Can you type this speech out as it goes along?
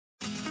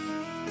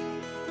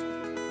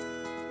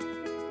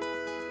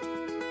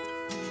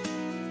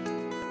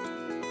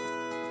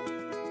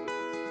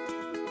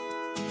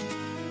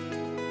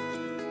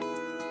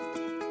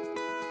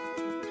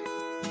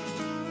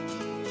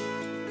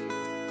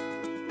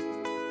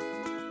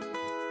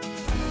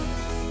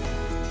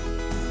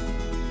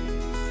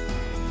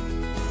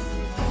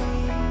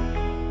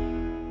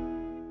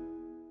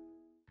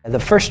The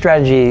first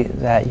strategy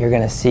that you're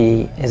going to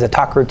see is a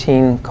talk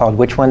routine called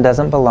Which One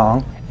Doesn't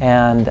Belong.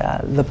 And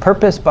the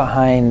purpose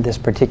behind this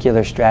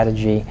particular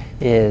strategy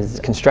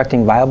is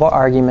constructing viable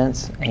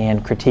arguments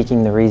and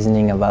critiquing the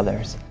reasoning of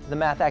others. The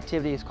math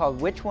activity is called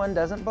Which One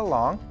Doesn't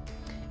Belong.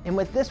 And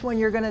with this one,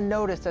 you're going to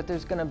notice that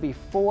there's going to be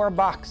 4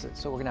 boxes.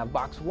 So we're going to have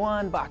box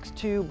 1, box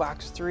 2,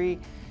 box 3,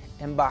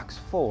 and box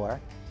 4.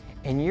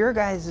 And your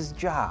guys'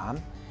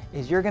 job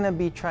is you're going to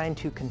be trying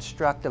to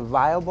construct a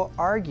viable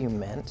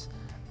argument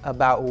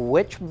about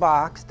which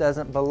box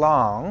doesn't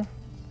belong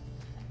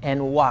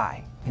and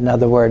why. In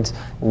other words,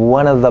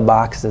 one of the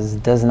boxes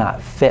does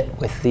not fit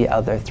with the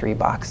other 3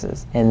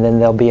 boxes. And then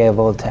they'll be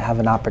able to have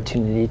an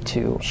opportunity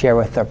to share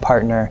with their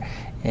partner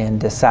and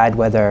decide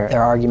whether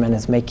their argument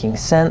is making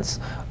sense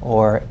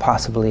or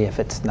possibly if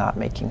it's not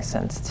making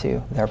sense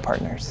to their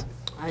partners.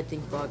 I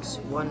think box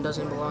 1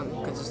 doesn't belong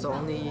because it's the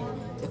only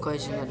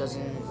equation that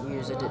doesn't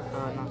use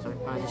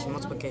addition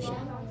multiplication.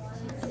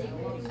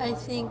 I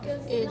think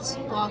it's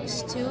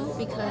box 2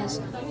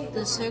 because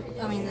the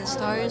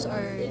stars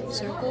are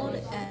circled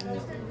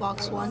and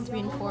box 1, 3,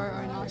 and 4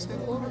 are not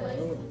circled.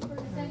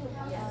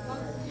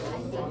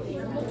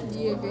 Do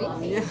you agree?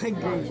 Yeah, I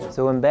agree.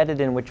 So embedded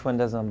in Which One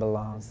Doesn't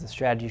Belong is the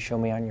strategy show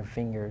me on your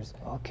fingers.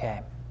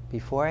 Okay,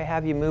 before I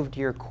have you move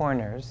to your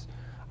corners,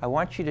 I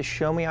want you to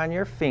show me on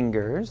your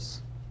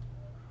fingers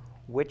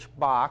which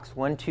box,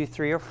 1, 2,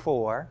 3, or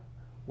 4,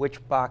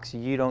 which box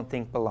you don't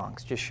think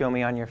belongs. Just show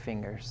me on your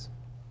fingers.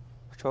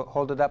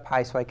 Hold it up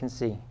high so I can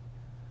see.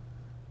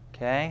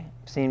 Okay,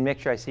 I'm seeing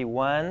mixture. I see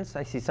 1s.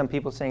 I see some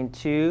people saying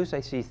 2s.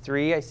 I see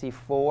 3. I see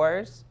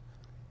 4s.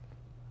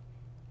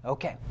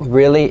 Okay.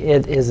 Really,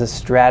 it is a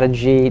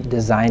strategy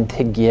designed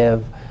to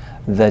give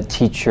the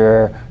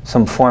teacher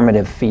some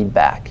formative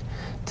feedback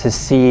to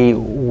see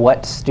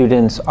what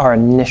students are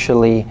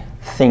initially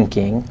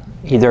thinking,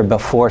 either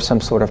before some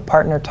sort of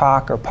partner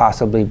talk or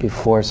possibly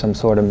before some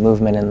sort of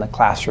movement in the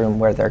classroom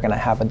where they're going to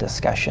have a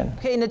discussion.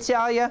 Okay,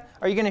 Natalia,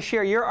 are you going to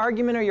share your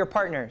argument or your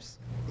partner's?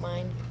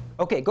 Mine.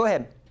 Okay, go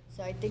ahead.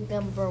 So I think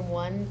number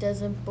 1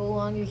 doesn't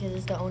belong because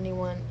it's the only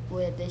one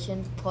with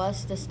addition,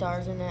 plus the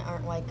stars in it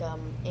aren't like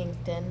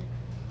inked in.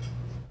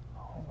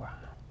 All right.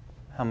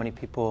 How many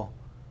people,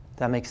 does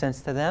that make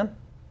sense to them?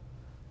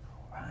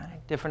 All right,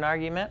 different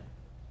argument?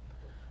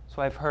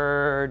 So I've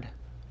heard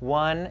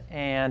 1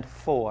 and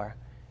 4.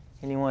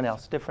 Anyone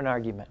else? Different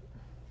argument?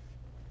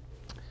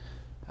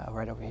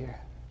 Right over here.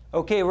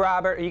 Okay,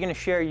 Robert, are you going to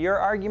share your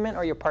argument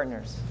or your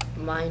partner's?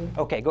 Mine.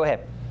 Okay, go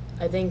ahead.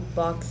 I think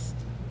box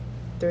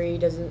 3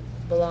 doesn't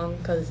belong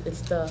because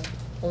it's the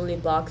only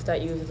box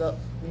that uses the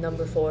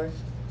number 4.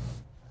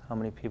 How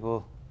many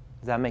people?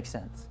 Does that make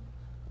sense?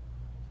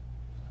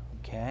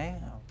 Okay.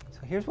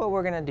 So here's what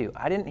we're going to do.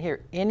 I didn't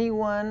hear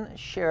anyone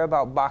share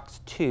about box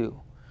 2.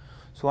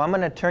 So I'm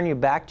going to turn you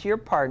back to your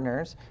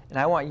partners, and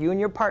I want you and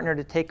your partner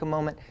to take a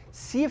moment,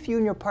 see if you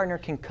and your partner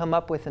can come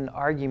up with an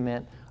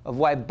argument of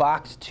why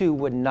box 2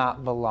 would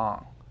not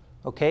belong.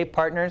 Okay,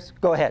 partners,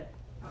 go ahead.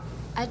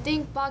 I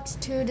think box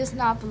 2 does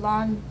not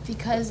belong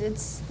because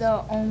it's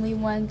the only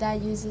one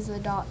that uses a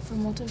dot for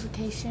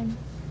multiplication.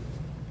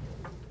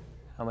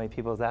 How many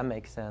people does that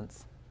make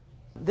sense?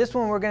 This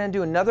one we're going to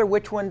do another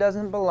Which One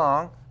Doesn't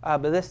Belong,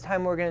 but this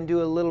time we're going to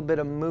do a little bit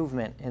of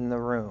movement in the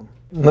room.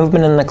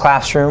 Movement in the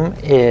classroom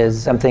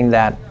is something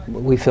that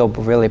we feel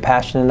really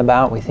passionate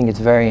about. We think it's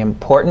very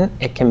important.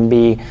 It can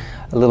be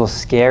a little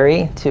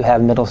scary to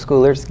have middle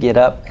schoolers get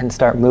up and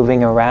start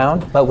moving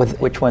around, but with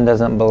Which One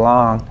Doesn't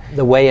Belong,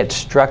 the way it's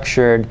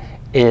structured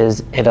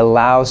is it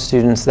allows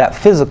students that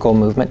physical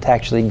movement to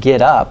actually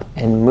get up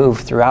and move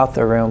throughout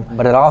the room,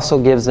 but it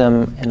also gives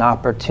them an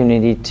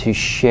opportunity to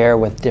share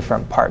with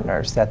different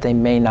partners that they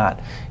may not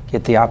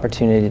get the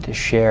opportunity to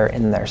share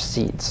in their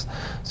seats.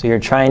 So you're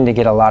trying to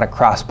get a lot of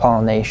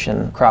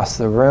cross-pollination across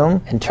the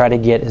room and try to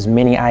get as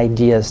many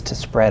ideas to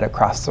spread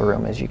across the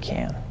room as you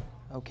can.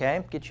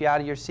 Okay, get you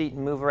out of your seat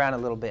and move around a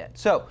little bit.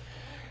 So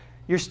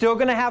you're still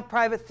going to have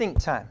private think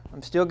time.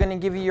 I'm still going to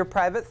give you your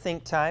private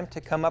think time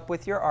to come up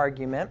with your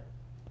argument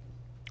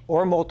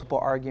or multiple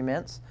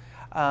arguments.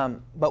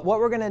 But what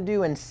we're going to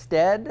do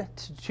instead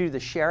to the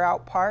share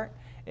out part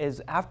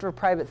is after a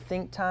private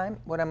think time,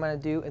 what I'm going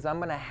to do is I'm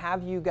going to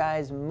have you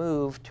guys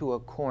move to a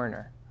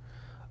corner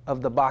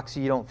of the box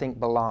you don't think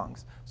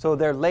belongs. So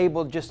they're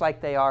labeled just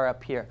like they are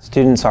up here.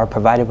 Students are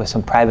provided with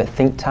some private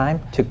think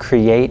time to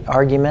create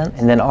arguments,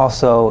 and then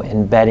also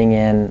embedding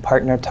in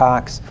partner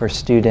talks for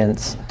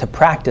students to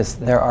practice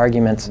their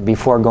arguments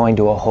before going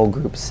to a whole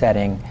group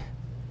setting.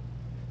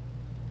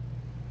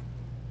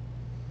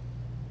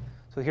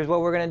 So here's what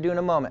we're going to do in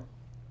a moment.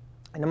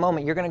 In a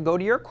moment, you're going to go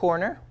to your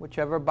corner,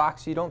 whichever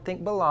box you don't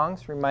think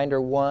belongs.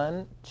 Reminder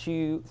 1,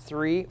 2,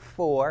 3,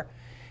 4.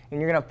 And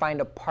you're going to find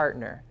a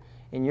partner.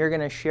 And you're going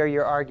to share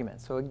your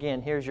argument. So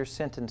again, here's your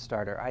sentence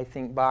starter. I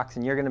think box.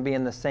 And you're going to be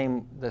in the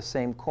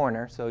same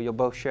corner. So you'll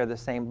both share the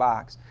same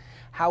box.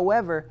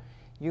 However,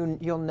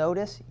 you'll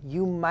notice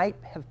you might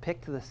have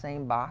picked the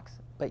same box,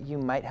 but you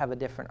might have a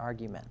different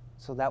argument.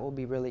 So that will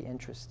be really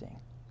interesting.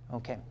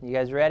 Okay, you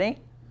guys ready?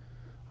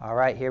 All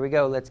right, here we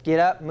go. Let's get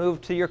up, move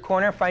to your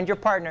corner, find your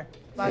partner.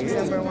 Box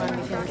number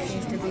 1 because it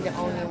seems to be the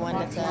only one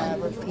that's a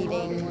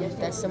repeating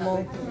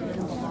decimal.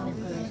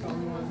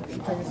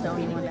 Because it's the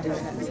only one that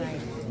has that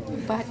sign.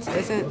 But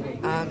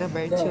isn't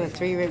number 2 and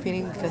 3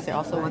 repeating because they're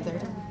also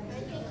 1/3?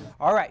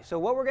 All right, so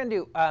what we're going to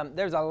do,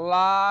 there's a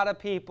lot of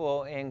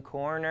people in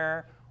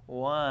corner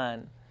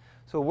 1.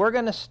 So we're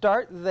going to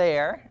start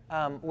there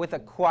with a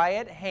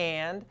quiet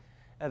hand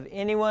of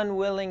anyone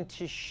willing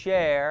to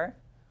share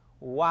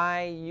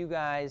why you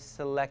guys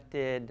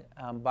selected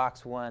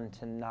box 1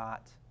 to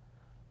not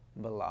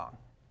belong.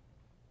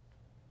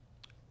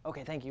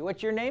 Okay, thank you.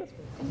 What's your name?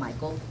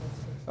 Michael.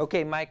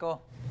 Okay,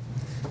 Michael.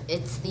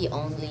 It's the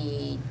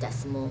only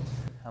decimal.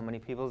 How many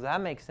people does that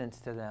make sense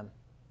to them?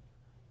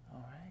 All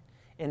right.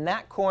 In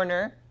that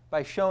corner,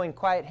 by showing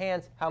quiet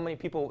hands, how many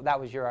people, that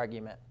was your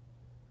argument?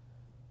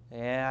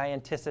 Yeah, I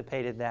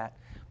anticipated that.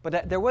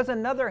 But there was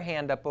another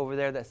hand up over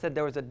there that said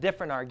there was a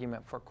different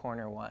argument for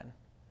corner 1.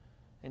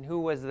 And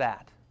who was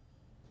that?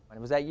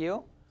 Was that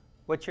you?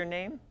 What's your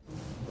name?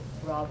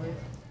 Robert.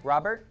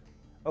 Robert?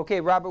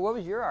 Okay, Robert, what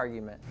was your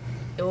argument?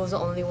 It was the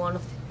only one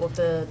with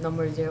the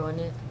number 0 in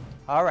it.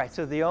 All right,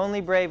 so the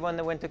only brave one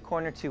that went to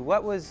corner 2.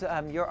 What was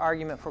your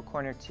argument for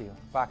corner 2,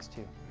 box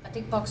 2? I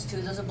think box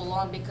 2 doesn't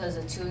belong because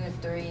the 2 and the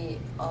 3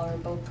 are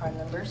both prime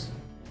numbers.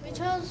 We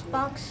chose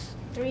box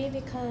 3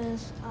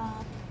 because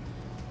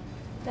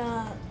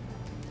the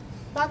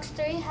box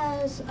 3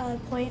 has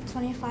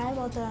 .25,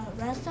 while the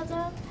rest of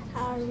them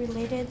are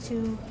related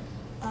to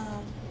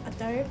a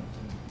third.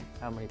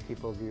 How many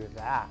people agree with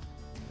that?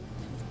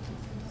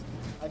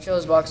 I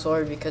chose box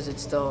 4 because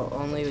it's the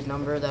only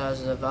number that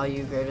has a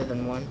value greater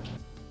than 1.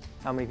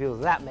 How many people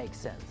does that make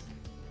sense?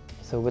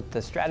 So with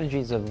the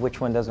strategies of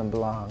which one doesn't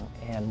belong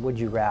and would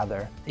you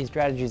rather, these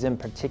strategies in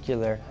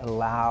particular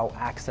allow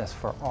access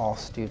for all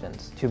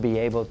students to be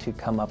able to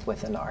come up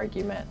with an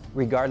argument.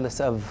 Regardless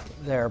of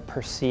their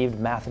perceived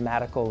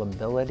mathematical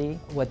ability,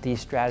 what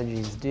these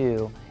strategies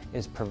do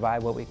is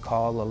provide what we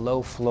call a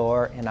low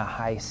floor and a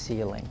high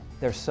ceiling.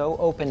 They're so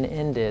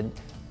open-ended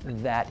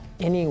that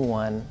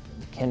anyone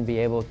can be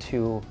able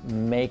to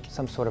make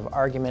some sort of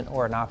argument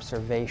or an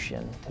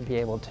observation to be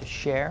able to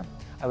share.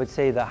 I would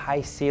say the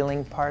high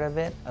ceiling part of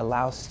it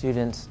allows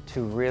students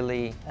to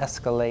really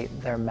escalate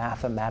their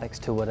mathematics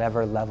to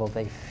whatever level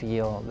they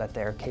feel that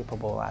they're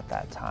capable at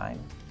that time.